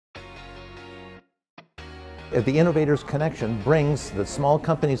The Innovators Connection brings the small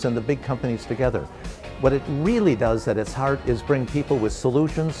companies and the big companies together. What it really does at its heart is bring people with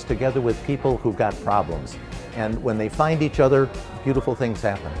solutions together with people who've got problems. And when they find each other, beautiful things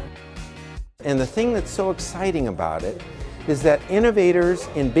happen. And the thing that's so exciting about it is that innovators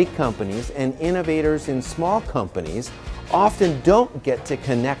in big companies and innovators in small companies often don't get to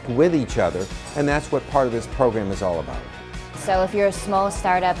connect with each other, and that's what part of this program is all about. So if you're a small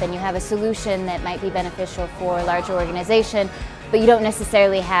startup and you have a solution that might be beneficial for a larger organization, but you don't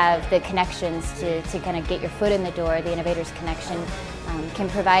necessarily have the connections to kind of get your foot in the door, the Innovators Connection can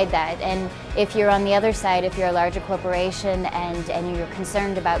provide that. And if you're on the other side, if you're a larger corporation and you're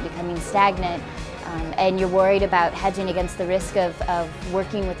concerned about becoming stagnant, and you're worried about hedging against the risk of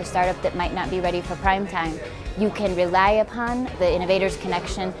working with a startup that might not be ready for prime time, you can rely upon the Innovators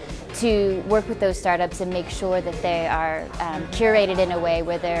Connection to work with those startups and make sure that they are curated in a way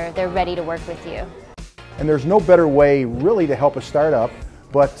where they're ready to work with you. And there's no better way really to help a startup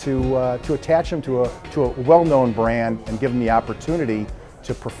but to attach them to a well-known brand and give them the opportunity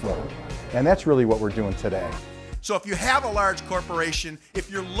to perform. And that's really what we're doing today. So if you have a large corporation, if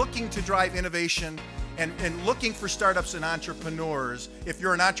you're looking to drive innovation and looking for startups and entrepreneurs, if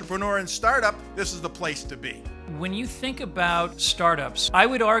you're an entrepreneur and startup, this is the place to be. When you think about startups, I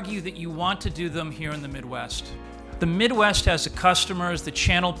would argue that you want to do them here in the Midwest. The Midwest has the customers, the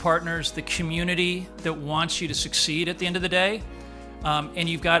channel partners, the community that wants you to succeed at the end of the day. And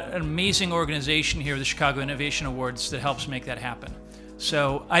you've got an amazing organization here, the Chicago Innovation Awards, that helps make that happen.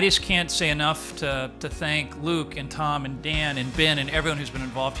 So I just can't say enough to thank Luke and Tom and Dan and Ben and everyone who's been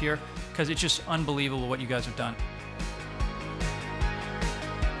involved here, because it's just unbelievable what you guys have done.